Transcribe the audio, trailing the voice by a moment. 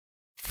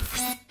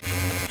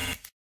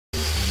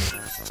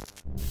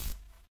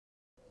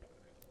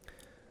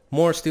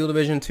More Steel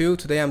Division 2.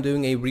 Today I'm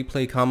doing a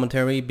replay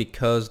commentary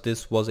because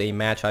this was a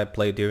match I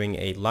played during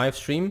a live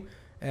stream,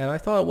 and I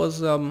thought it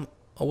was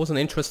an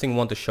interesting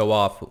one to show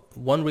off.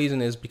 One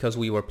reason is because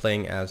we were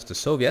playing as the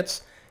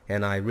Soviets,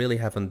 and I really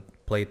haven't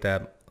played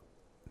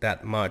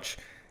that much.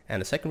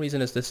 And the second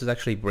reason is this is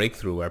actually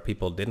Breakthrough, where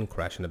people didn't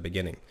crash in the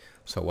beginning.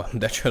 So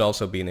that should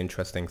also be an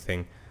interesting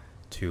thing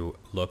to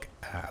look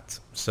at.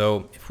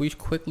 So if we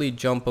quickly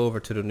jump over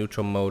to the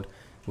neutral mode,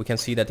 we can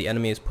see that the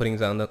enemy is putting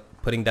down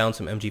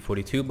some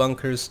MG42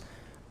 bunkers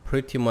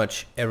pretty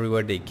much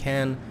everywhere they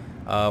can.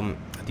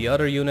 The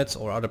other units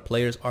or other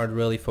players aren't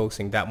really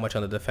focusing that much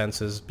on the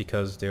defenses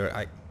because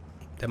that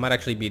might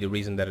actually be the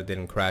reason that it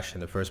didn't crash in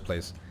the first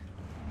place,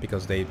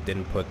 because they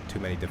didn't put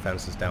too many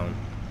defenses down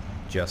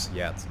just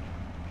yet.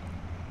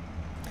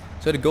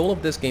 So the goal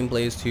of this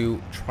gameplay is to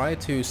try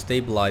to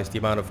stabilize the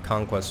amount of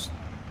conquest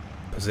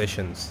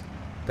positions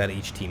that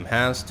each team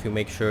has, to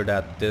make sure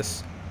that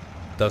this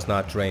does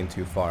not drain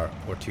too far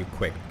or too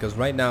quick, because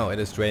right now it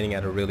is draining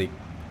at a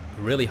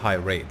really high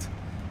rate,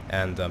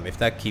 and if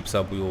that keeps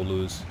up we will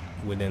lose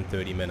within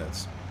 30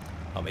 minutes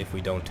if we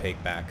don't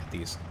take back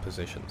these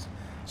positions.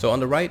 So on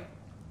the right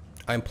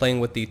I'm playing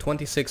with the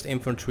 26th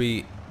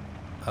Infantry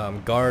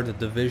Guard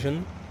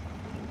Division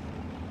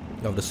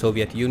of the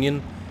Soviet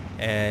Union,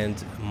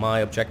 and my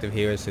objective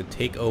here is to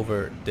take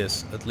over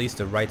this, at least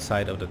the right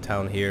side of the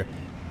town here,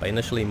 by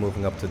initially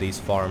moving up to these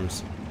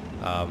farms,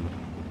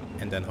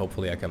 and then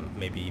hopefully I can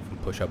maybe even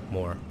push up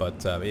more.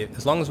 But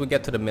as long as we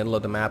get to the middle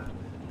of the map,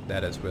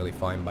 that is really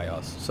fine by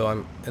us. So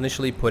I'm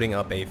initially putting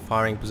up a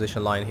firing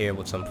position line here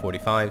with some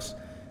 45s.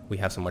 We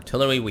have some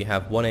artillery, we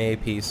have one AA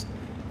piece,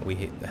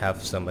 we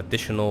have some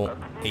additional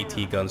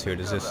AT guns here.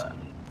 This is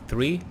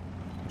 3,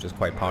 which is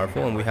quite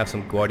powerful, and we have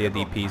some Guardia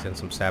DPs and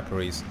some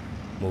Sapperies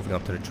moving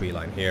up to the tree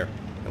line here.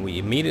 And we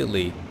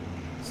immediately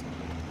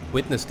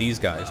witness these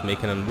guys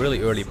making a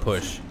really early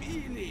push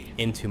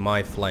into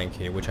my flank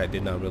here, which I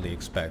did not really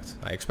expect.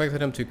 I expected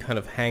them to kind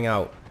of hang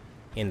out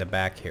in the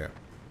back here.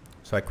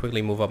 So I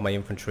quickly move up my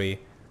infantry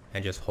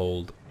and just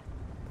hold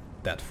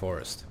that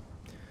forest.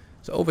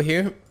 So over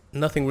here,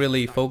 nothing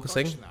really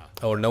focusing,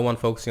 or no one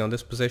focusing on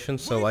this position,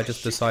 so I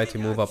just decide to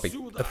move up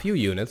a few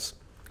units.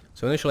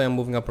 So initially I'm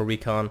moving up a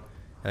recon,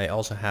 and I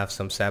also have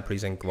some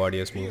Sapperies and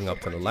Guardias moving up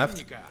to the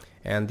left.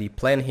 And the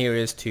plan here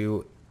is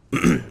to,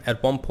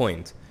 at one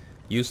point,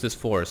 use this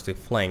forest to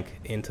flank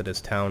into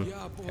this town,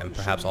 and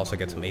perhaps also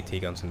get some AT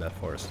guns in that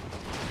forest.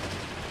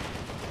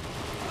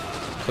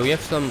 So we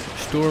have some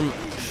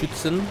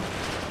Sturmschützen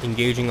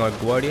engaging our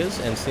Guardias,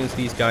 and since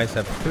these guys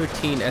have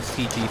 13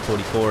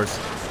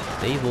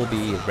 STG-44s, they will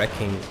be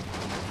wrecking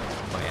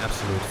my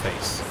absolute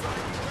face.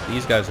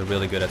 These guys are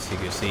really good at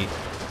CQC,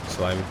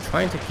 so I'm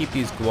trying to keep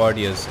these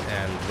Guardias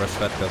and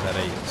Rasvetkas at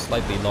a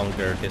slightly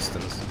longer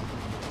distance,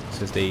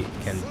 since they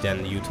can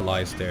then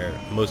utilize their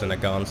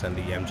Mosinagans and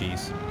the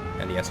MGs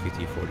and the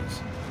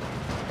SVT-40s.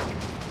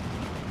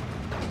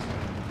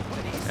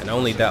 And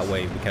only that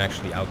way we can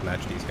actually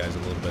outmatch these guys a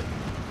little bit.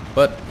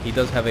 But he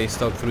does have a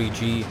Stug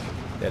 3G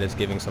that is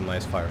giving some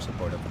nice fire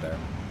support over there.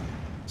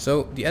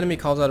 So the enemy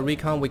calls out a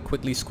recon. We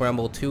quickly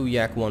scramble 2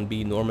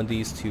 Yak-1B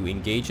Normandys to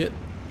engage it.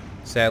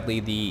 Sadly,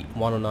 the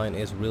 109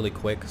 is really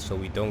quick, so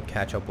we don't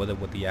catch up with it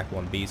with the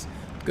Yak-1Bs.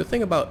 The good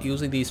thing about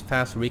using these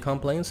fast recon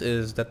planes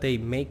is that they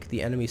make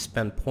the enemy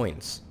spend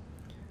points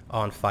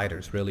on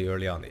fighters really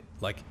early on,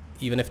 like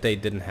even if they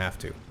didn't have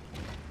to.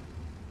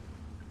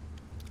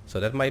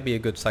 So that might be a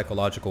good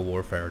psychological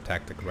warfare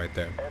tactic right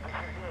there.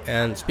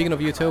 And speaking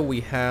of Yuto,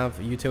 we have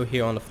Yuto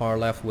here on the far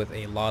left with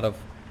a lot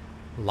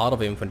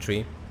of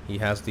infantry. He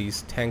has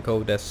these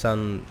Tanko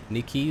Desan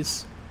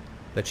Nikis,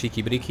 the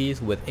Cheeky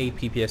Brikis, with 8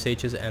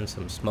 PPSHs and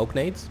some smoke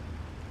nades.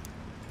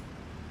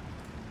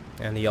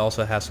 And he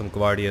also has some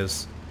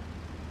Guardias,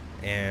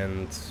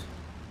 and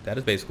that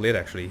is basically it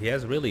actually. He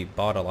has really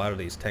bought a lot of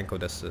these Tanko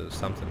Des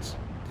somethings,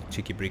 the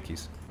Cheeky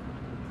Brikis.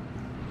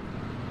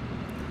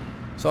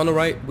 So on the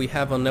right we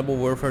have a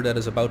Nebelwerfer that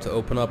is about to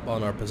open up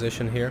on our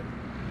position here.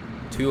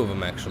 2 of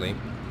them actually.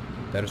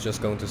 That is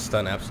just going to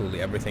stun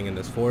absolutely everything in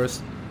this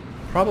forest.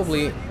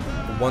 Probably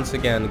once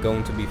again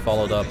going to be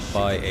followed up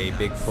by a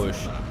big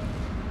push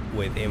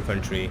with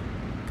infantry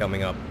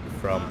coming up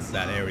from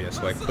that area.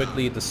 So I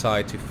quickly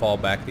decide to fall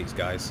back these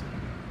guys,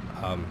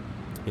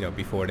 you know,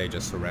 before they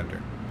just surrender.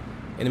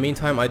 In the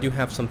meantime, I do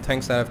have some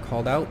tanks that I've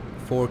called out,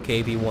 4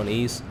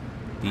 KV-1Es,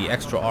 the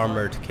extra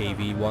armored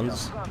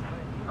KV-1s.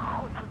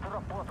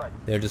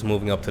 They're just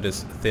moving up to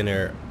this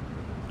thinner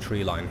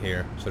tree line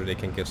here so that they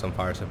can give some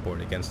fire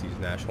support against these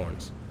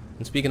Nashorns.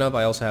 And speaking of,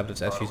 I also have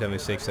this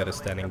SU-76 that is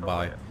standing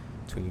by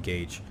to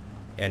engage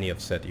any of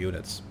said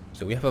units.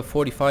 So we have a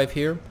 45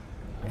 here,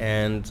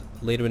 and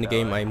later in the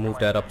game I move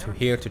that up to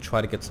here to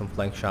try to get some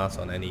flank shots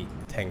on any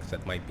tanks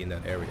that might be in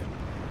that area.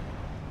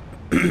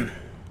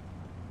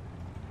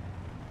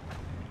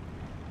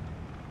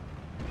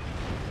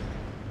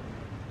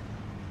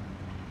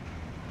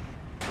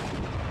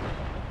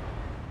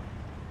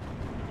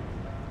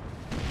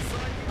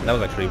 That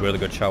was actually a really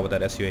good shot with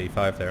that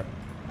Su-85 there.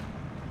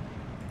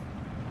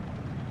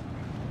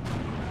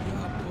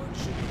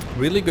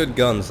 really good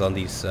guns on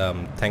these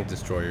tank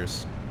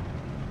destroyers.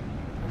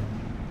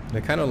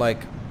 They're kind of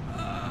like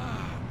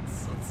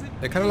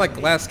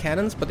glass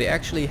cannons, but they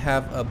actually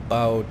have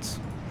about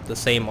the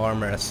same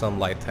armor as some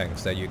light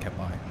tanks that you can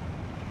buy.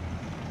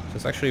 So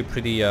it's actually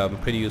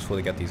pretty useful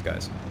to get these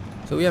guys.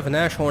 So we have an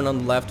Ashhorn on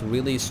the left,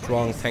 really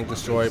strong tank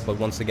destroyer, but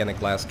once again a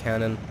glass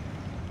cannon.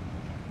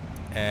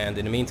 And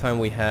in the meantime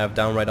we have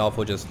Downright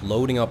Awful just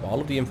loading up all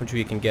of the infantry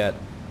you can get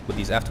with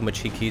these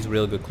Aftermachikis,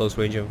 really good close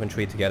range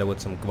infantry, together with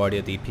some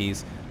Guardia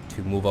DPs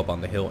to move up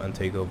on the hill and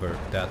take over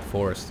that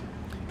forest.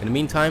 In the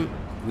meantime,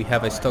 we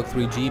have a Stuck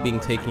 3G being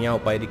taken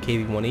out by the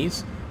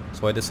KV-1Es,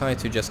 so I decided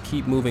to just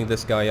keep moving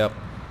this guy up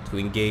to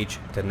engage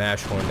the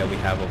Nashorn that we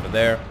have over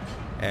there,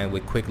 and we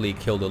quickly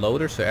kill the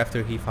loader. So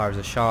after he fires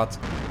a shot,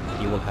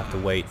 he will have to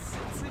wait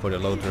for the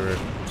loader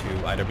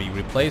to either be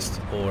replaced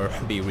or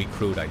be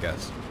recruited, I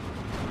guess.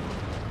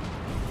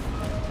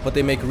 But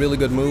they make a really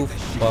good move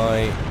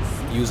by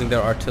using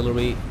their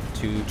artillery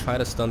to try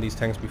to stun these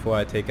tanks before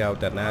I take out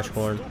that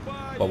Nashorn,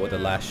 but with the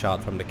last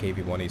shot from the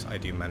KV-1Es I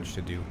do manage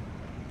to do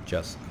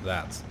just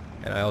that.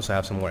 And I also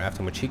have some more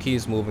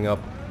Aftermachikis moving up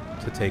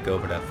to take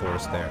over that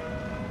forest there.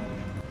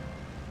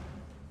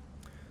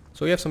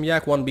 So we have some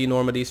Yak 1B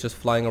Normandys just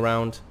flying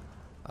around,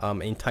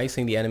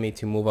 enticing the enemy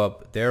to move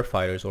up their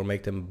fighters or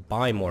make them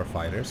buy more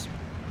fighters.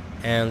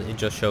 And it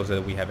just shows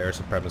that we have air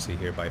supremacy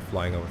here by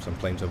flying over some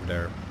planes over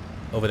their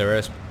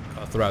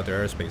throughout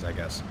their airspace, I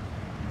guess.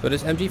 So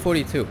this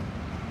MG42,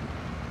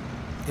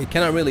 it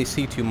cannot really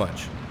see too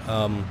much.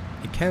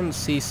 It can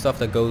see stuff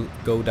that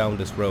go down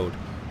this road.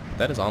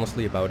 That is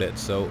honestly about it.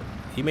 So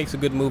he makes a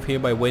good move here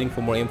by waiting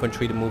for more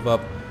infantry to move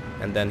up,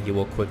 and then he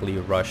will quickly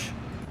rush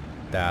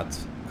that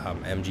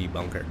MG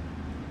bunker.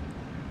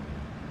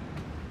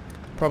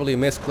 Probably a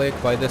misclick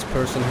by this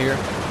person here,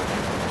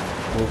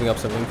 moving up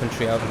some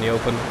infantry out in the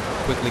open,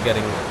 quickly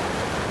getting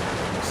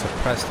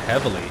suppressed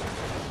heavily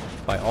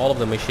by all of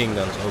the machine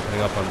guns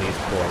opening up on these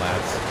poor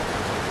lads.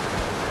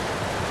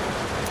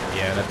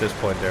 Yeah, and at this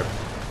point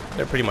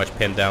they're pretty much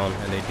pinned down,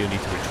 and they do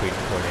need to retreat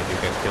before they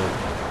do get killed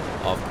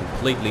off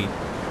completely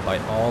by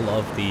all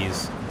of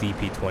these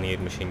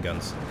DP-28 machine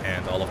guns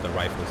and all of the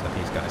rifles that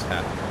these guys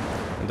have.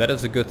 And that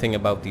is a good thing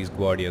about these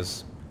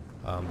Guardias.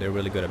 They're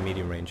really good at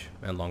medium range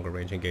and longer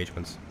range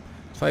engagements.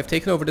 So I've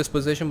taken over this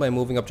position by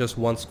moving up just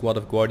one squad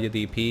of Guardia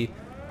DP.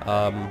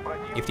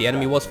 If the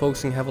enemy was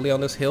focusing heavily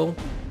on this hill,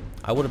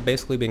 I would have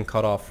basically been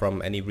cut off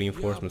from any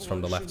reinforcements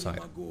from the left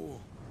side.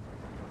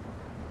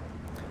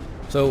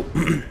 So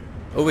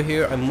over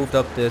here I moved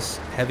up this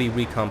heavy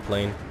recon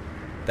plane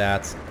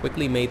that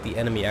quickly made the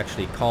enemy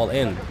actually call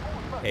in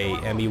a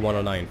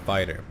ME-109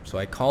 fighter. So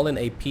I call in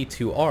a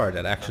P2R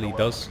that actually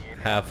does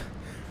have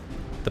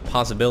the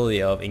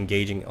possibility of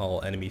engaging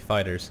all enemy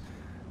fighters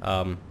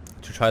to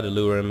try to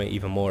lure him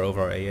even more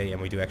over our AA,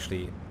 and we do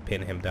actually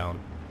pin him down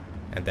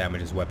and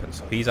damage his weapons.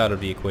 So he's out of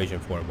the equation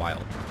for a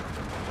while.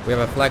 We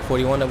have a Flak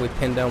 41 that we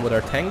pinned down with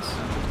our tanks.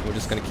 We're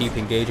just going to keep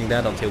engaging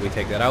that until we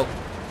take that out.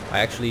 I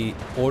actually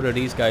order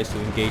these guys to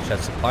engage that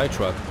supply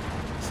truck,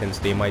 since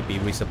they might be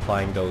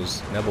resupplying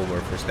those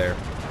Nebelwerfers there,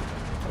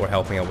 or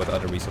helping out with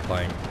other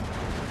resupplying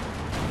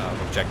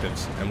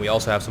objectives. And we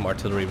also have some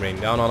artillery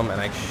raining down on them,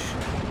 and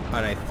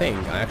I think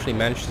I actually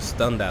managed to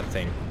stun that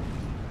thing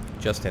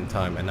just in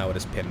time, and now it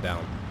is pinned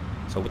down.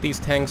 So with these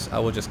tanks, I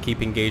will just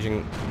keep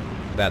engaging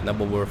that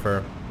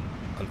Nebelwerfer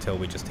until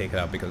we just take it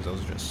out, because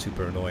those are just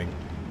super annoying,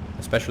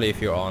 especially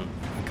if you're on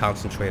a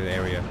concentrated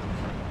area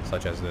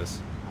such as this.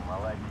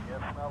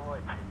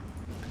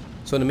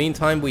 So in the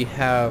meantime, we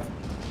have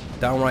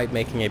Downright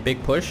making a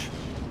big push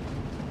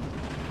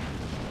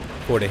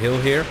for the hill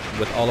here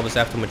with all of his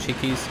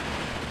Aftermachikis.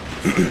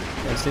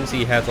 And since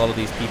he has all of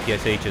these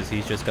PPSHs,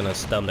 he's just gonna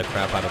stun the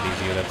crap out of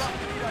these units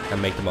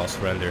and make them all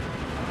surrender,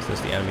 since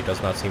the enemy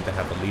does not seem to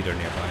have a leader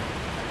nearby.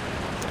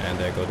 And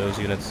there go those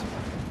units.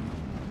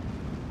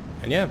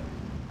 And yeah,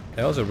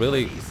 that was a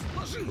really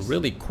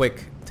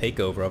quick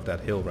takeover of that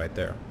hill right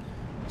there.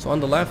 So on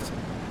the left,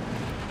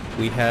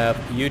 we have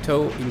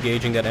Yuto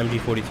engaging that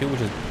MG42,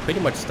 which is pretty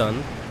much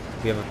stunned.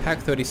 We have a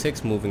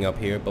Pak-36 moving up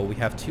here, but we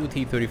have two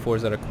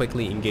T-34s that are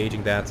quickly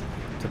engaging that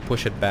to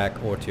push it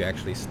back or to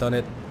actually stun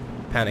it,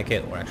 panic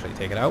it, or actually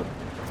take it out.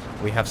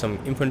 We have some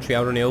infantry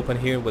out in the open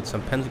here with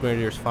some Pens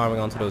Grenadiers firing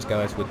onto those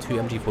guys with two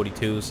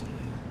MG42s,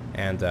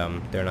 and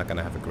they're not going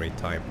to have a great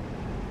time.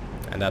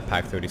 And that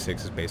Pak-36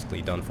 is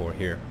basically done for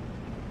here.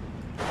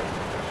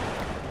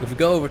 If we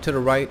go over to the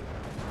right,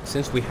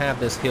 since we have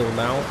this hill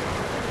now,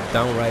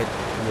 Downright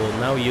will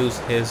now use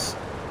his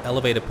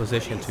elevated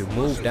position to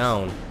move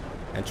down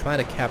and try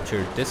to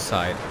capture this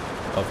side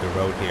of the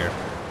road here,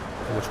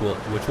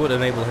 which would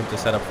enable him to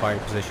set up firing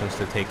positions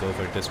to take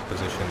over this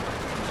position,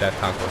 that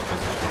conquest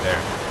position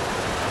there.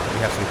 We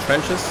have some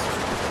trenches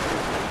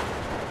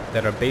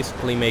that are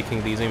basically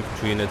making these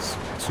infantry units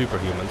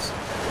superhumans,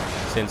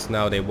 since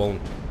now they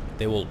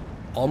will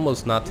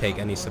almost not take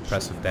any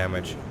suppressive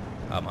damage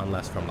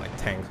unless from like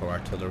tanks or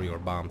artillery or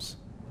bombs.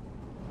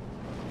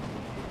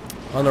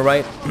 On the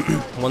right,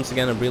 once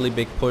again a really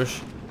big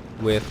push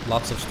with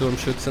lots of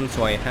Sturmschützen.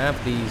 So I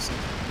have these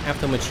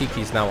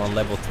Avtomachichi is now on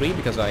level 3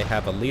 because I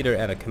have a leader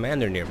and a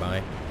commander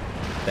nearby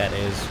that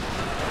is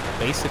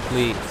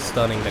basically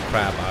stunning the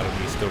crap out of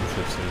these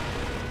stormtroops and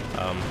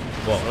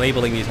well,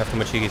 enabling these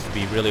Avtomachichis to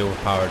be really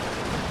overpowered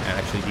and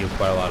actually deal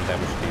quite a lot of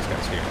damage to these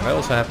guys here. And I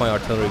also have my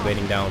artillery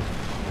waiting down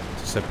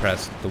to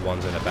suppress the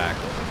ones in the back.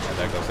 And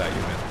there goes that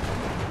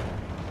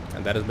unit.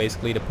 And that is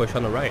basically the push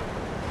on the right.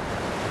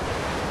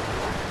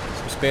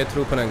 Some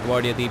Speertruppen and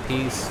Guardia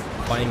DPs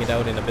fighting it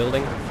out in the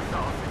building.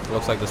 It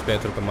looks like the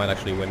Speertruppen might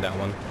actually win that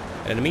one.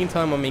 And in the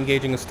meantime, I'm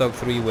engaging a Stug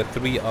 3 with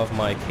 3 of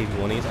my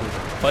KV-1Es. And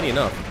funny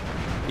enough,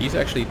 these are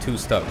actually 2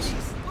 Stugs.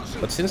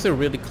 But since they're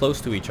really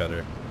close to each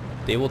other,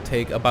 they will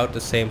take about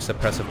the same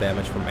suppressive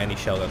damage from any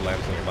shell that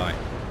lands nearby.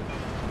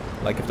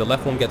 Like if the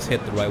left one gets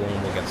hit, the right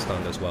one will get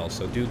stunned as well.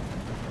 So do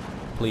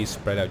please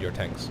spread out your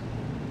tanks.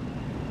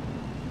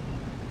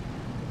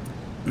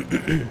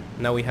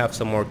 Now we have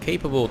some more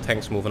capable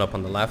tanks moving up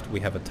on the left.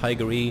 We have a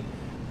Tiger E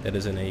that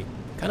is in a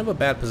kind of a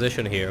bad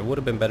position here. It would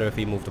have been better if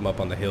he moved him up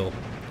on the hill.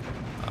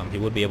 He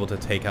would be able to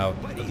take out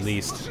at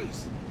least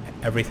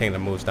everything that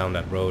moves down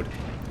that road.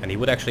 And he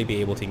would actually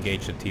be able to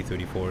engage the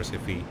T-34s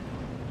if he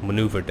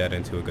maneuvered that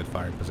into a good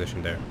firing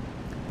position there.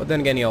 But then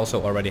again, he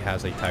also already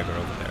has a Tiger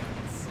over there.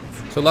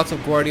 So lots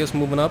of Guardias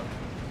moving up,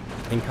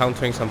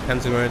 encountering some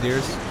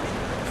Panzergrenadiers.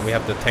 And we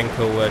have the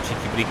Tenko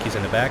Chikibrikis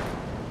in the back.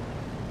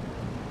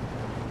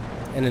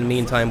 And in the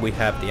meantime, we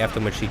have the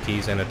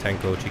Avtomachichis and the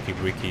Tenko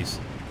Chikibrikis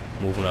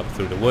moving up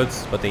through the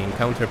woods, but they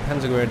encounter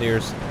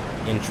Panzergrenadiers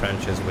in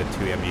trenches with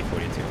 2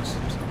 MG42s.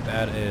 So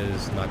that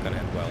is not going to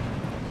end well,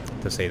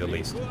 to say the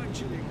least.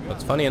 But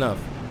it's funny enough,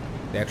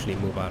 they actually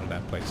move out of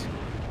that place.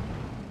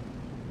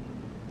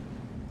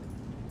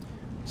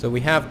 So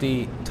we have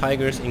the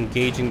Tigers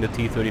engaging the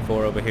T-34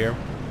 over here.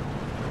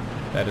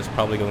 That is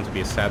probably going to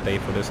be a sad day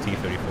for this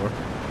T-34.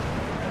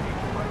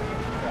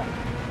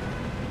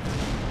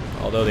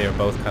 Although they are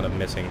both kind of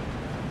missing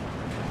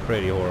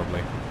pretty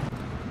horribly.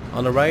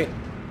 On the right,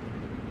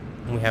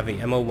 we have a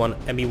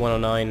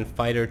ME-109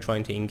 fighter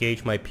trying to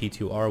engage my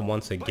P2R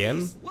once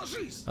again.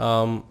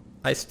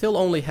 I still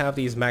only have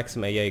these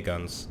Maxim AA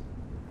guns,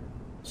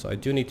 so I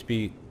do need to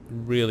be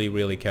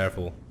really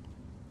careful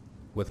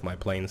with my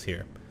planes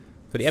here.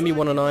 So the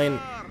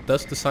ME-109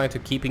 does decide to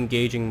keep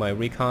engaging my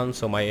recon,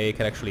 so my AA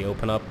can actually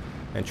open up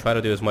and try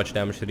to do as much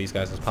damage to these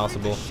guys as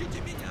possible.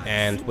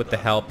 And with the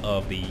help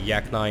of the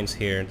Yak-9s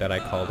here that I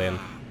called in,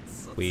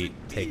 we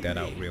take that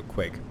out real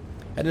quick.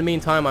 And in the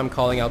meantime, I'm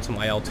calling out some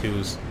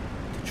IL-2s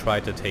to try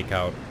to take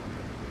out,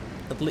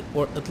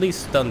 or at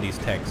least stun these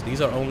tanks.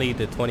 These are only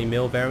the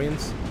 20mm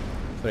variants,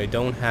 so they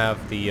don't have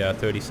the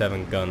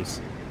 37mm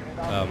guns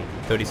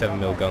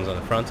on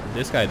the front.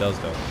 This guy does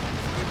though.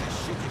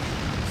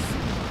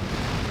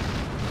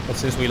 But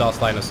since we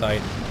lost line of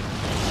sight,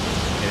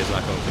 it is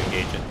not going to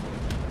engage it.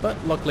 But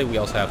luckily we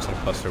also have some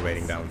cluster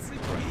waiting down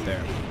right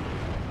there.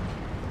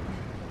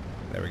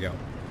 There we go.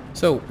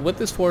 So with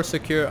this force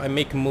secure, I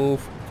make a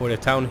move for the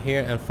town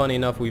here, and funny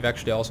enough, we've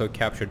actually also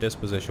captured this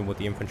position with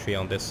the infantry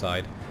on this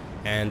side.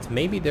 And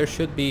maybe there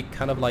should be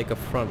kind of like a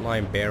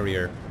frontline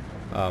barrier,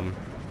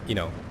 you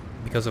know,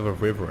 because of a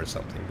river or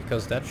something,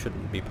 because that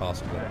shouldn't be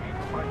possible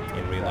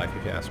in real life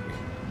if you ask me.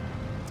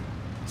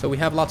 So we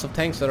have lots of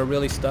tanks that are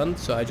really stunned,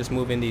 so I just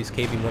move in these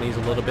KV-1Es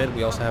a little bit.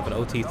 We also have an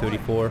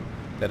OT-34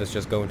 that is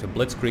just going to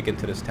blitzkrieg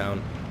into this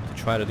town to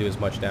try to do as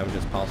much damage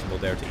as possible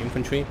there to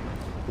infantry.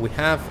 We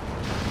have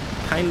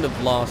kind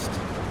of lost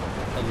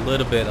a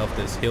little bit of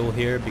this hill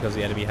here because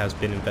the enemy has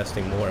been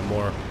investing more and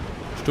more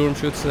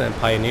Sturmschützen and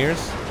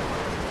Pioneers,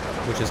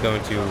 which is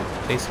going to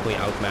basically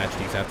outmatch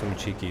these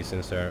Avtomachichis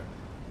since they're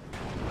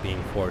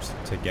being forced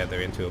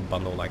together into a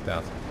bundle like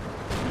that.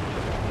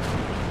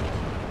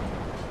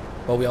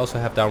 But we also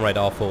have downright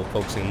awful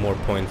focusing more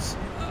points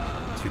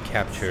to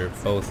capture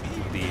both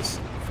of these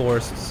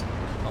forests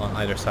on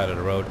either side of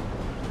the road.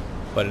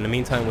 But in the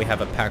meantime, we have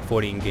a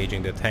Pak-40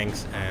 engaging the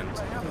tanks, and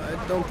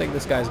I don't think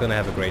this guy's gonna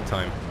have a great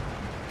time,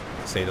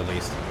 to say the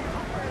least.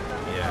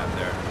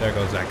 Yeah, there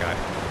goes that guy.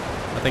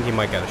 I think he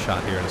might get a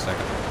shot here in a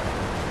second.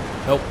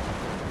 Nope.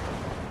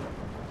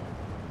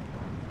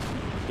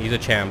 He's a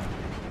champ.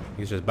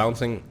 He's just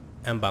bouncing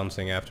and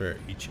bouncing after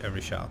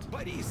every shot.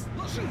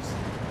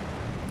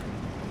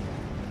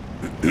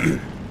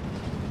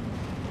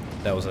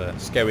 That was a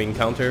scary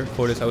encounter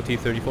for this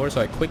OT-34, so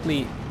I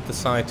quickly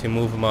decide to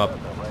move him up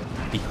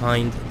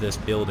behind this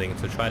building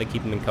to try to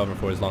keep him in cover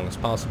for as long as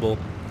possible,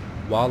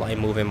 while I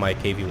move in my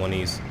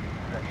KV-1Es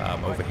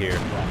over here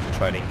to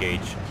try to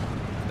engage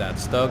that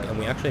Stug, and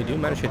we actually do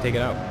manage to take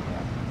it out.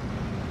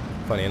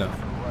 Funny enough.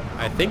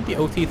 I think the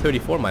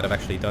OT-34 might have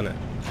actually done it.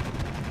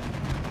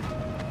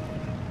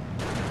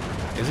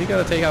 Is he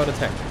gonna take out a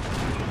tank?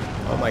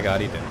 Oh my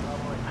god, he did.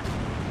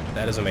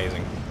 That is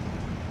amazing.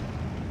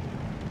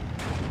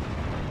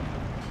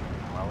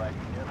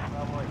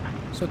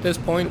 So at this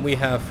point we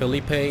have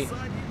Philipp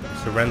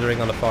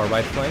surrendering on the far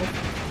right flank.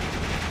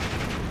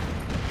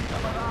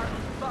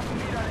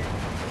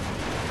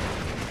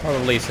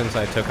 Probably since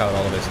I took out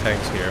all of his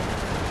tanks here.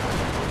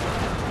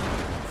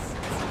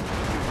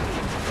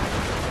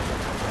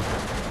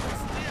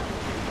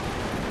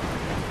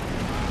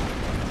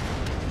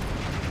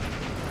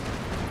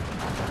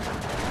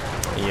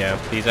 Yeah,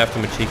 these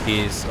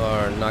Aftermachikis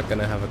are not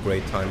gonna have a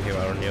great time here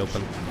out in the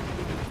open.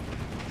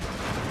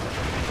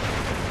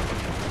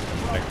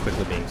 They're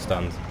quickly being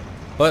stunned.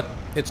 But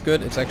it's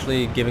good, it's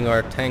actually giving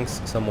our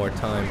tanks some more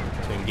time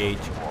to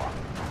engage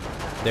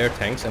their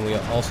tanks, and we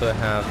also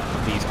have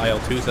these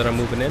IL-2s that are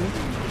moving in,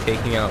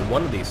 taking out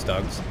one of these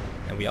stugs,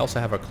 and we also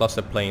have our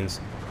cluster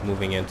planes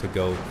moving in to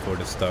go for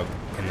the stug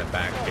in the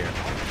back here.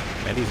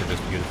 Man, these are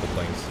just beautiful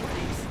planes.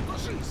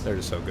 They're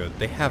just so good.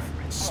 They have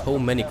so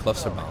many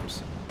cluster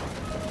bombs.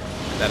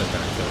 That is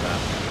gonna kill that.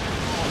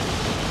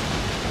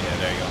 Yeah,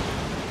 there you go.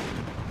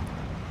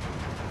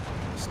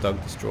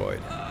 Stug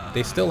destroyed.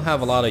 They still have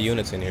a lot of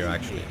units in here,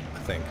 actually, I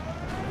think.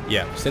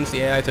 Yeah, since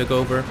the AI took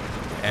over,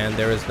 and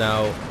there is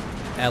now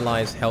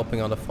allies helping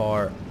on the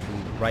far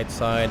right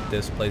side,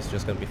 this place is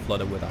just going to be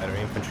flooded with either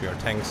infantry or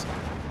tanks.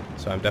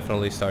 So I'm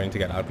definitely starting to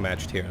get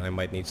outmatched here, and I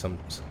might need some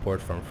support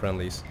from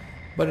friendlies.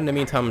 But in the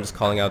meantime, I'm just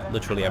calling out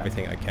literally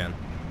everything I can.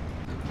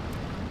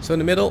 So in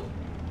the middle,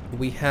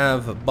 we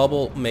have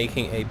Bubble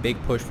making a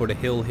big push for the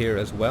hill here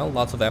as well.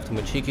 Lots of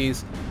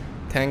Aftermachikis,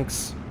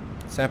 tanks,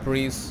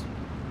 Saparis,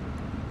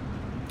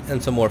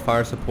 and some more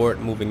fire support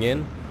moving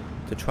in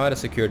to try to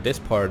secure this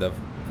part of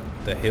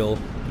the hill.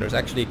 There's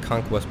actually a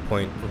conquest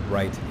point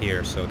right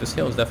here, so this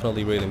hill is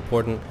definitely really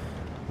important,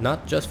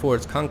 not just for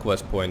its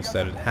conquest points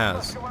that it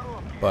has,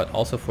 but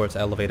also for its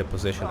elevated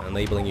position,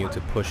 enabling you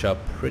to push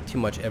up pretty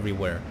much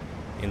everywhere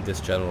in this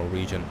general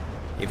region.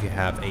 If you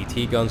have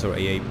AT guns or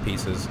AA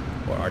pieces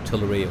or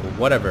artillery or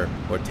whatever,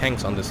 or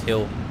tanks on this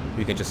hill,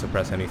 you can just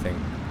suppress anything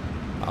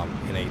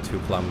in a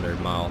 2-kilometer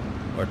mile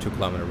or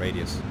 2-kilometer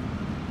radius.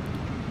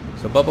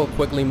 So Bubble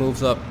quickly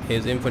moves up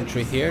his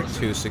infantry here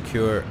to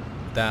secure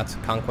that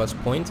conquest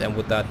point, and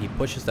with that he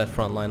pushes that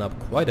front line up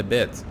quite a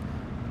bit,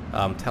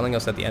 telling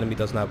us that the enemy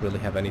does not really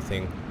have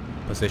anything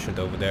positioned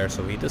over there,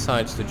 so he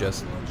decides to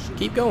just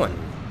keep going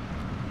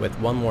with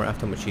one more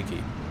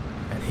Aftermachiki,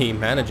 and he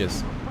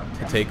manages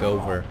to take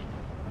over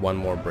one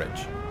more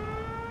bridge.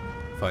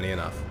 Funny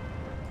enough.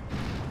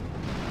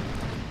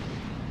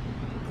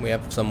 We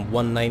have some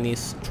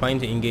 190s trying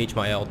to engage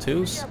my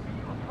L2s.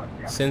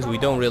 Since we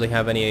don't really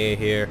have any AA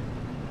here,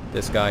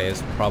 this guy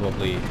is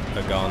probably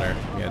a goner.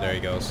 Yeah, there he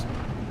goes.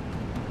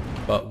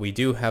 But we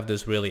do have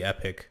this really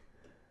epic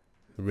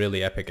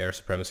air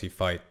supremacy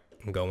fight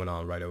going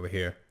on right over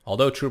here.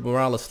 Although troop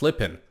morale is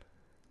slipping.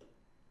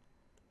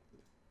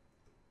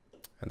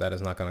 And that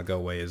is not gonna go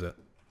away, is it?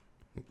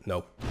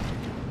 Nope.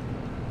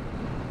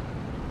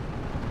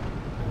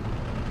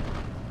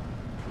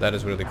 That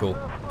is really cool.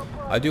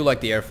 I do like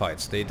the air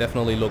fights. They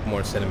definitely look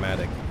more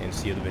cinematic in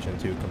Steel Division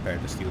 2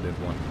 compared to Steel Div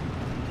 1.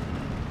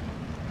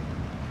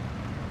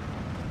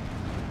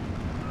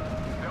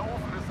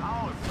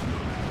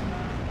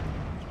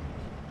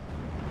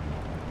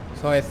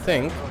 So I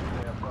think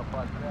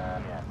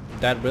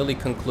that really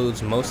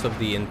concludes most of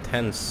the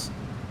intense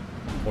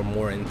or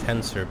more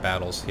intenser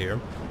battles here.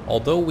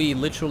 Although we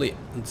literally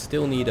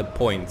still need a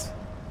point,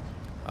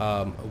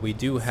 we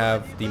do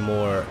have the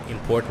more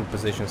important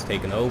positions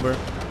taken over,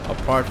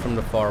 apart from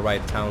the far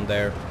right town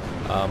there,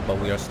 but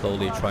we are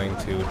slowly trying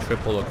to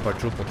triple or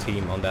quadruple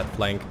team on that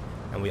flank,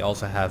 and we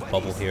also have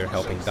Bubble here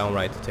helping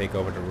downright to take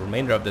over the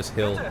remainder of this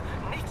hill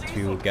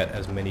to get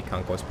as many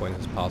conquest points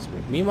as possible.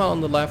 Meanwhile on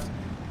the left,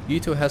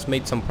 Yuto has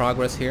made some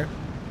progress here.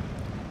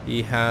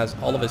 He has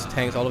all of his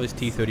tanks, all of his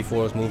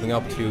T-34s moving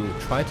up to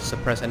try to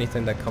suppress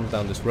anything that comes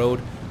down this road,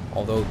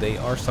 although they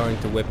are starting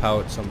to whip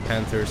out some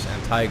Panthers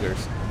and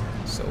Tigers.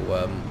 So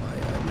I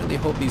really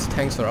hope these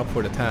tanks are up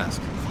for the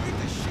task,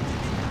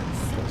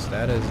 because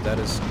that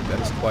is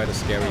quite a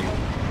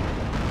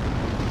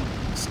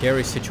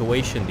scary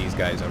situation these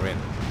guys are in.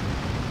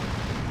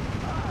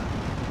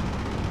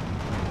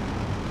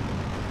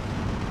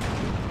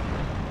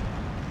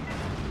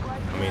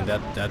 I mean,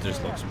 that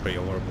just looks pretty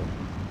horrible.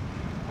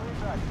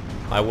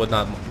 I would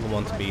not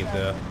want to be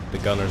the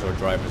gunners or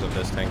drivers of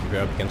this tank if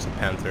you're up against a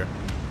Panther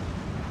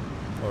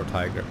or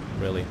Tiger,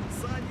 really.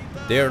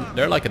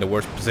 They're like in the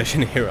worst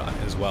position here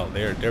as well.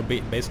 They're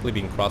basically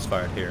being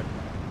crossfired here.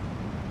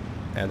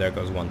 And there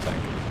goes one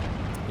tank.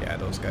 Yeah,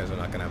 those guys are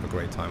not gonna have a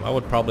great time. I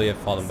would probably have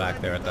fallen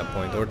back there at that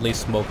point, or at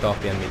least smoked off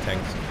the enemy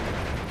tanks.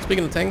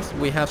 Speaking of tanks,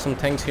 we have some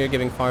tanks here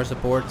giving fire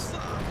support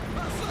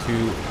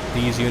to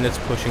these units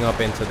pushing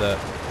up into the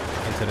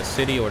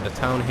city or the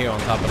town here on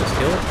top of this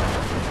hill.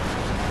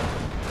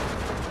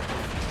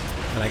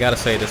 And I gotta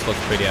say, this looks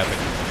pretty epic.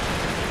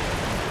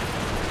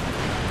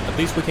 At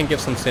least we can give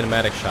some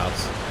cinematic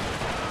shots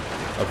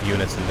of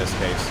units in this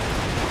case.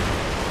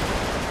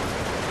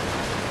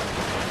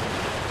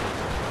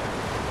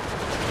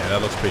 Yeah,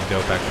 that looks pretty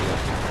dope actually.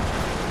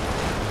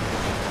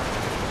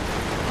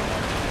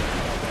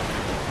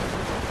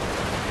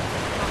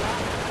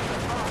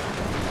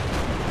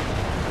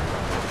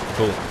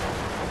 Cool.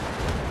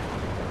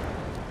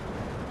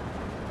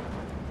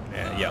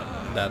 Yeah,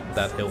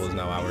 that hill is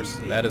now ours.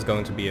 That is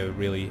going to be a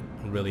really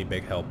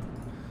big help.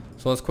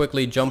 So let's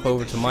quickly jump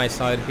over to my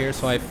side here.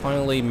 So I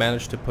finally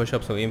managed to push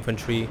up some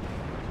infantry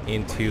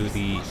into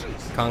the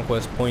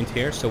conquest point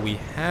here. So we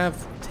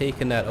have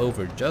taken that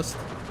over just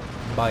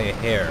by a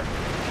hair.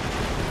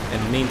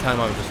 In the meantime,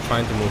 I'm just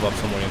trying to move up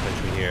some more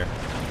infantry here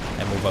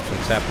and move up some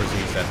Sappers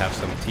that have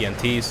some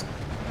TNTs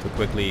to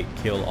quickly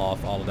kill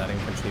off all of that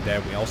infantry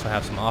there. We also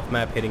have some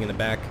off-map hitting in the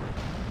back,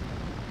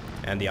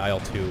 and the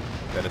IL-2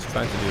 that is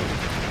trying to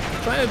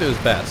do his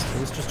best.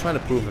 He's just trying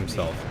to prove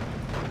himself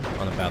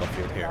on the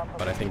battlefield here,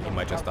 but I think he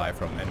might just die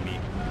from enemy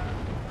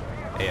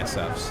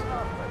ASFs.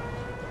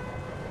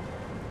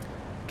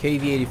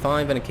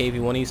 KV-85 and a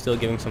KV-1E still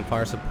giving some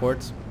fire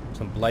support.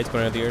 Some Blight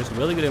Grenadiers,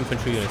 really good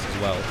infantry units as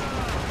well.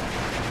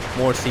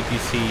 More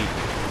CPC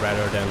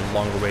rather than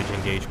longer range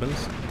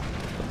engagements,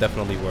 but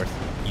definitely worth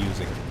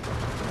using.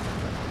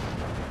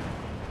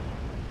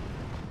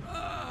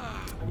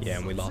 Yeah,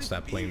 and we lost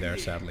that plane there,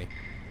 sadly.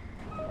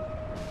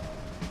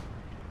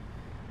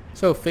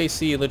 So phase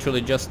C literally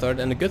just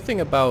started, and the good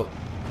thing about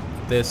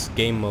this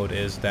game mode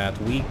is that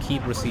we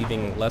keep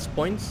receiving less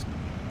points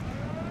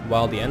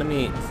while the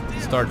enemy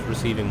starts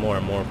receiving more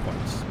and more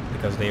points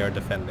because they are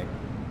defending.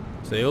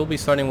 So they will be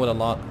starting with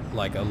a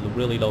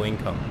really low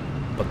income,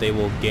 but they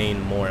will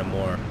gain more and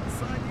more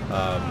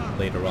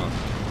later on.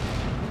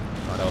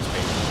 Oh, that was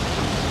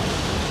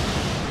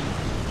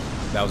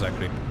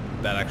painful.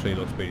 That actually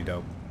looks pretty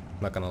dope.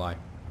 Not gonna lie.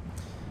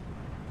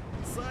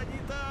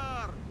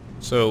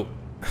 So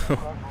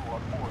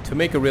to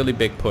make a really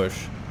big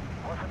push,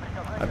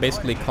 I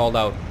basically called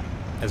out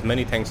as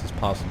many tanks as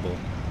possible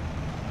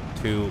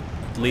to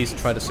at least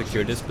try to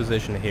secure this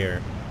position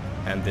here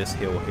and this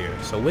hill here.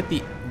 So with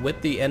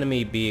the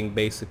enemy being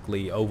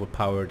basically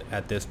overpowered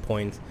at this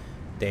point,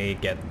 they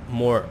get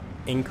more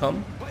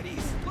income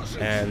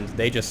and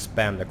they just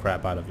spam the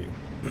crap out of you.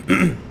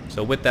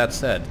 So with that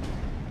said,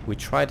 we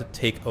try to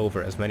take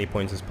over as many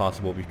points as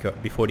possible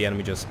before the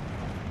enemy just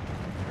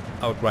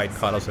outright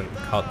caught us and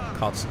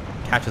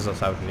catches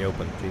us out in the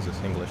open. Jesus,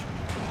 English.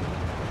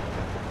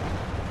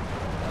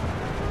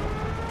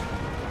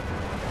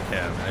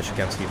 Yeah, as you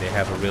can see, they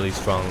have a really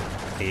strong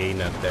AA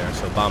net there,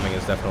 so bombing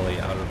is definitely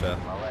out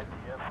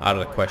of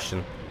the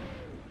question.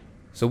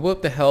 So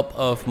with the help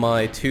of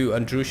my two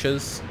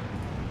Andrushas,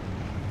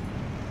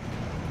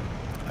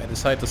 I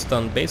decide to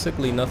stun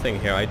basically nothing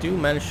here. I do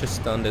manage to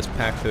stun this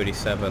Pack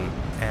 37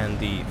 and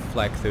the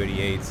Flak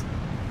 38,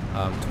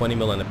 20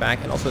 mil in the back,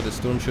 and also the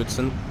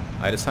Sturmschützen.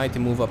 I decide to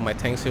move up my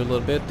tanks here a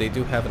little bit. They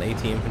do have an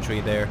AT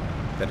infantry there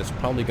that is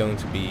probably going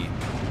to be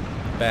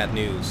bad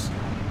news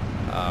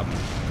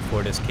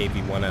for this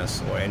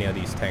KV-1S or any of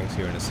these tanks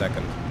here in a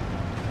second,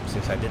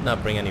 since I did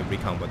not bring any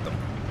recon with them.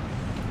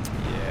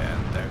 Yeah,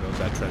 there goes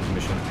that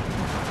transmission.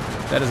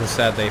 That is a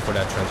sad day for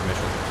that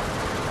transmission.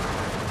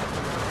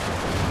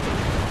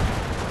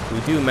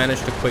 We do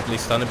manage to quickly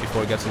stun it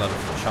before it gets another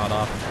shot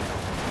off,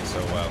 so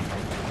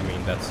I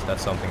mean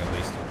that's something at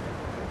least.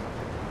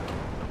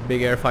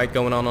 Big air fight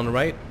going on the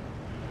right.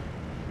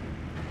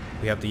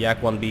 We have the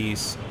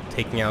Yak-1Bs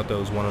taking out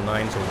those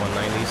 109s or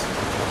 190s.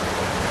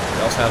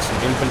 We also have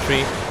some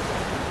infantry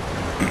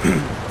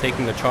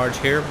taking the charge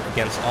here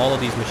against all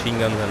of these machine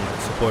guns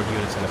and support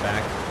units in the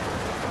back.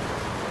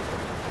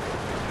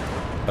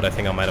 But I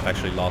think I might have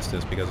actually lost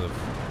this because of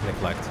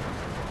neglect.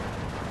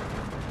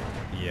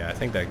 Yeah, I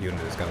think that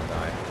unit is gonna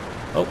die.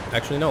 Oh,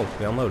 actually no,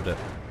 we unloaded it.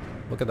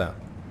 Look at that.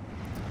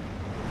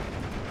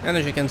 And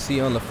as you can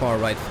see on the far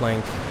right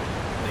flank,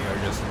 they are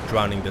just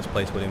drowning this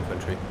place with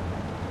infantry.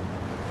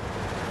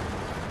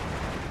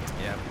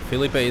 Yeah,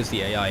 Philipp is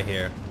the AI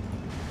here,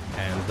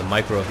 and the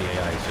micro of the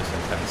AI is just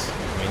intense.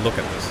 I mean, look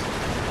at this.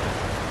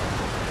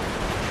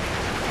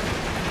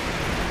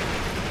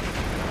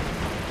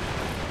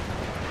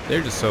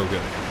 They're just so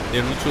good.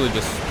 They're literally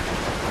just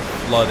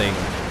flooding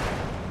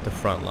the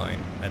front line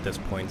at this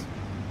point.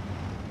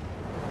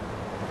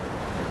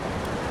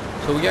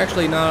 So we're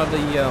actually not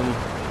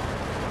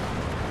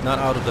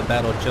out of the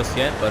battle just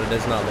yet, but it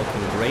is not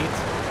looking great.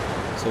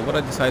 So what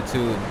I decide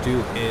to do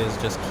is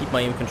just keep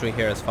my infantry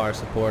here as fire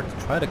support,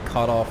 try to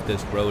cut off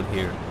this road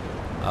here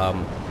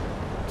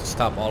to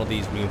stop all of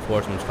these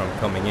reinforcements from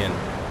coming in,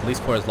 at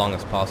least for as long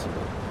as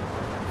possible.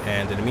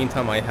 And in the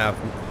meantime, I have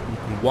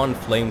one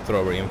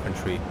flamethrower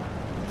infantry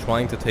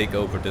trying to take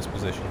over this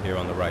position here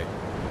on the right,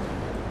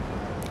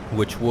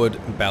 which would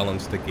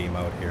balance the game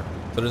out here.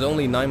 So there's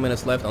only 9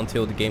 minutes left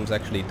until the game's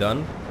actually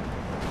done.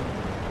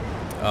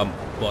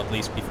 Well, at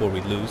least before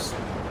we lose.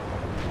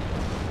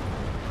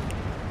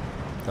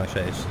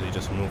 Actually, I should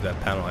just remove that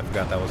panel. I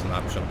forgot that was an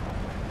option.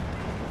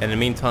 And in the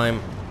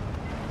meantime,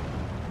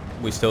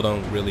 we still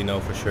don't really know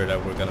for sure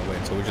that we're gonna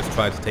win. So we just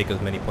try to take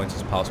as many points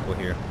as possible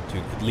here to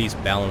at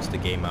least balance the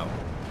game out.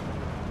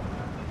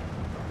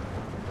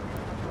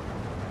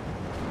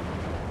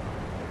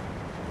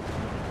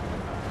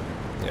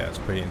 Yeah, it's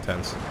pretty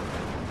intense.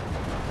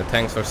 The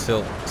tanks are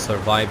still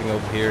surviving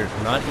over here,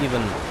 not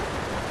even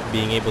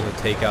being able to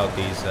take out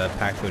these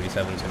Pack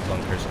 37s and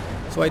bunkers.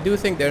 So I do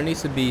think there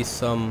needs to be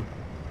some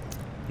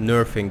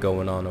nerfing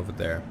going on over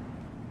there.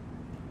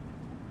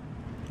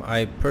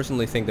 I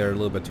personally think they're a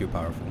little bit too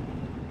powerful.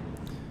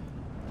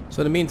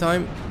 So in the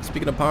meantime,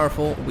 speaking of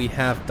powerful, we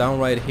have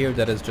Downright here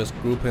that is just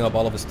grouping up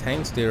all of his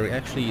tanks. They're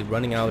actually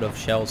running out of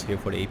shells here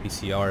for the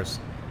APCRs.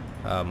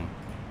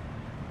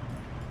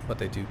 but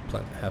they do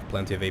have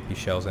plenty of AP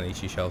shells and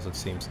HE shells, it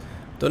seems.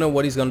 Don't know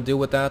what he's going to do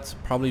with that.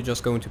 Probably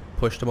just going to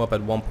push them up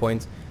at one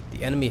point.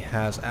 The enemy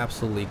has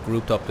absolutely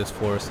grouped up this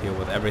forest here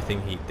with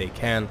everything they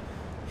can.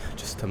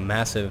 Just a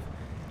massive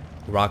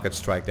rocket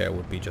strike there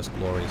would be just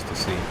glorious to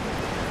see.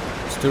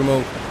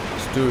 Sturmoviki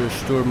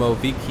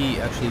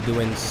actually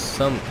doing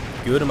some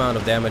good amount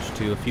of damage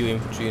to a few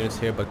infantry units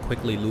here, but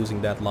quickly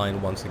losing that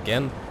line once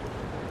again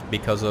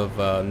because of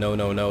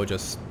no,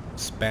 just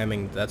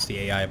spamming. That's the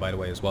AI, by the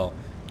way, as well.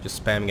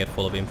 Just spamming it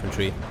full of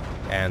infantry,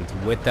 and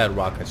with that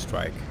rocket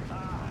strike,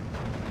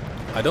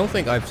 I don't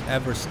think I've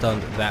ever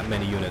stunned that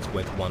many units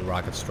with one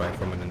rocket strike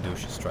from an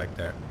Indusha strike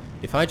there.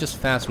 If I just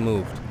fast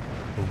moved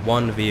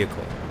one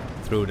vehicle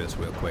through this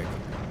real quick,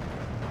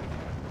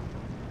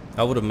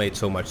 I would have made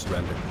so much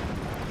surrender.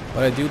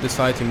 But I do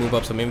decide to move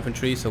up some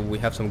infantry, so we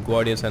have some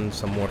Guardians and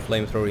some more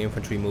flamethrower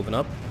infantry moving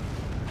up.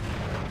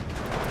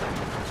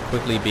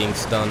 Quickly being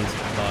stunned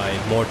by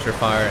mortar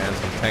fire and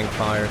some tank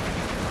fire.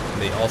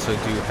 They also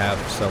do have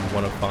some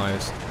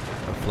 105s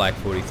and Flak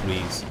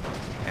 43s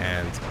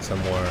and some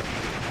more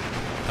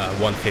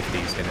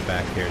 150s in the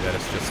back here that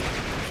is just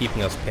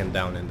keeping us pinned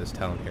down in this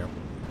town here.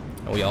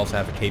 And we also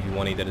have a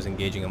KV-1E that is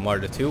engaging a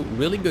Marder 2.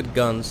 Really good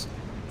guns.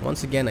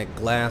 Once again, a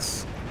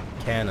glass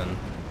cannon.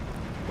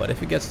 But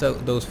if it gets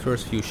those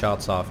first few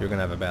shots off, you're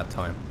gonna have a bad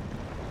time.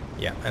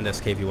 Yeah, and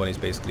this KV-1 is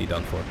basically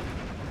done for.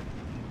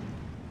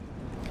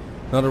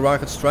 Another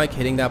rocket strike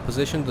hitting that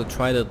position to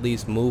try to at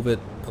least move it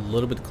a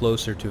little bit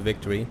closer to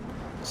victory.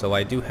 So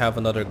I do have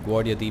another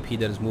Guardia DP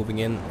that is moving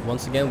in.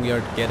 Once again, we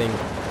are getting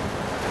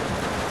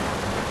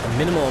a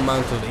minimal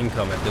amount of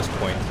income at this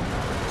point.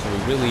 So we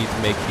really need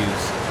to make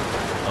use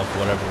of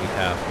whatever we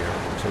have here.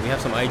 So we have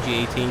some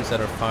IG-18s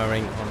that are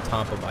firing on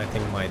top of, I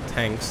think, my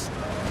tanks.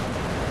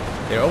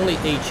 They're only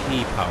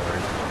HE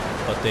powered,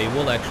 but they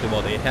will actually,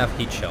 well, they have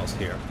heat shells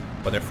here,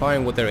 but they're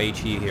firing with their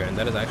HE here, and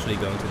that is actually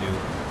going to do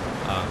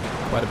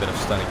quite a bit of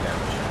stunning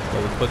damage.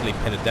 But we'll quickly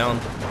pin it down.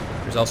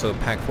 There's also a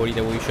Pack 40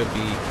 that we should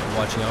be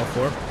watching out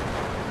for.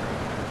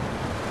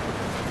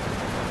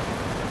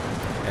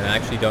 And I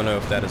actually don't know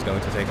if that is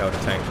going to take out a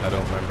tank. I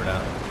don't remember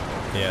that.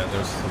 Yeah,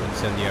 there's some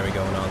incendiary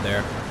going on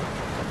there.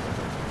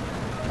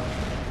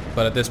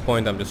 But at this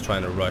point, I'm just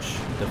trying to rush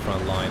the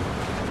front line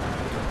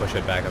to push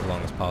it back as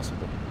long as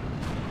possible.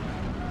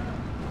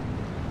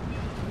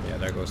 Yeah,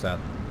 there goes that.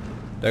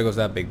 There goes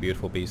that big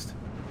beautiful beast.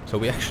 So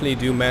we actually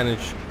do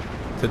manage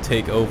to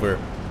take over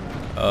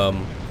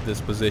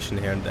this position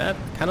here, and that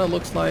kind of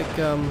looks like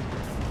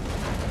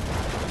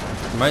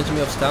reminds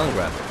me of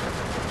Stalingrad.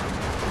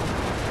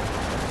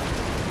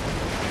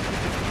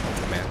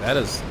 Man, that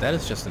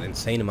is just an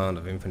insane amount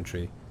of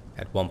infantry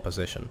at one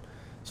position.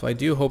 So I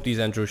do hope these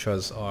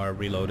Andrushas are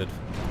reloaded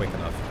quick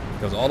enough,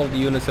 because all of the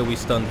units that we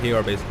stunned here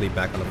are basically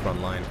back on the front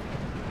line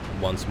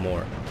once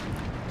more.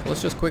 So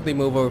let's just quickly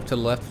move over to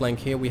the left flank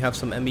here. We have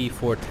some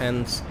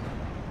ME410s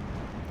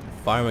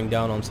firing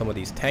down on some of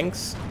these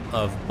tanks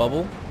of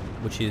Bubble,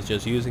 which he's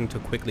just using to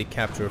quickly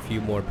capture a few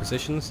more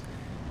positions.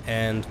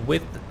 And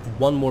with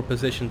one more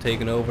position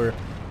taken over,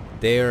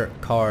 their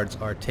cards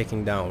are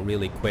ticking down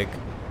really quick,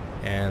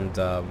 and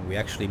we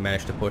actually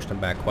managed to push them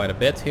back quite a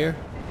bit here.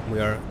 We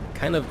are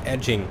kind of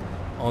edging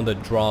on the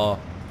draw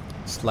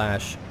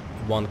slash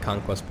one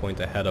conquest point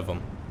ahead of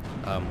them,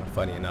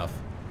 funny enough.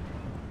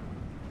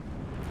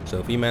 So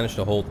if we manage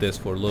to hold this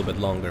for a little bit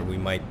longer, we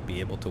might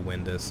be able to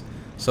win this.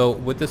 So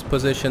with this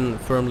position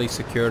firmly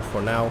secured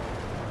for now,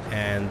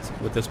 and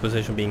with this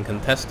position being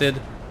contested,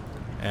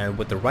 and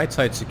with the right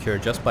side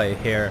secured just by a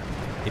hair,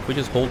 if we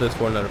just hold this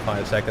for another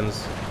 5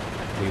 seconds,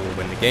 we will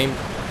win the game,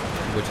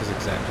 which is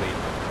exactly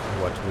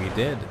what we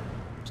did.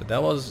 So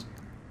that was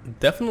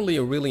definitely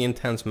a really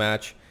intense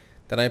match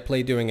that I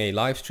played during a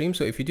live stream.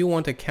 So if you do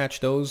want to catch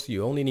those,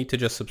 you only need to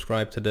just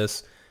subscribe to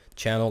this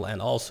channel,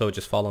 and also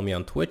just follow me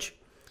on Twitch,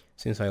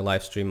 since I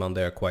live stream on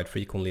there quite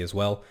frequently as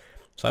well.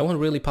 So I went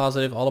really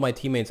positive. All of my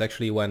teammates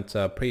actually went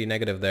pretty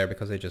negative there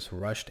because they just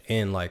rushed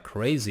in like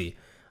crazy.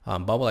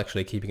 Bubble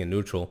actually keeping it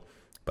neutral,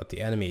 but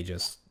the enemy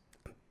just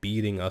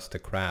beating us to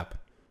crap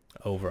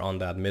over on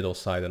that middle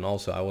side. And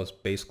also I was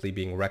basically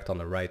being wrecked on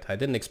the right. I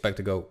didn't expect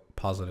to go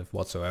positive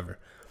whatsoever.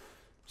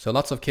 So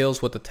lots of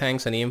kills with the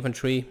tanks and the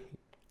infantry.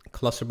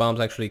 Cluster bombs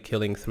actually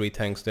killing 3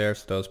 tanks there,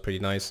 so that was pretty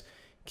nice.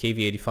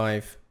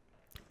 KV-85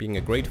 being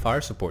a great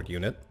fire support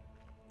unit.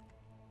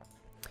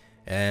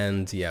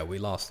 And yeah, we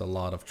lost a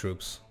lot of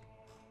troops.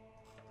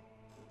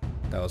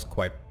 That was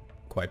quite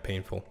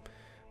painful.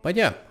 But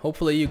yeah,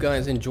 hopefully you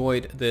guys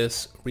enjoyed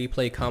this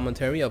replay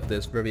commentary of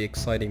this very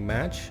exciting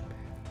match.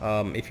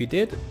 If you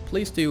did,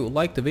 please do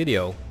like the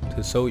video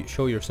to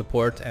show your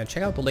support, and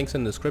check out the links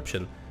in the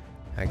description.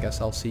 I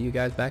guess I'll see you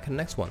guys back in the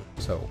next one,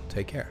 so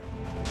take care.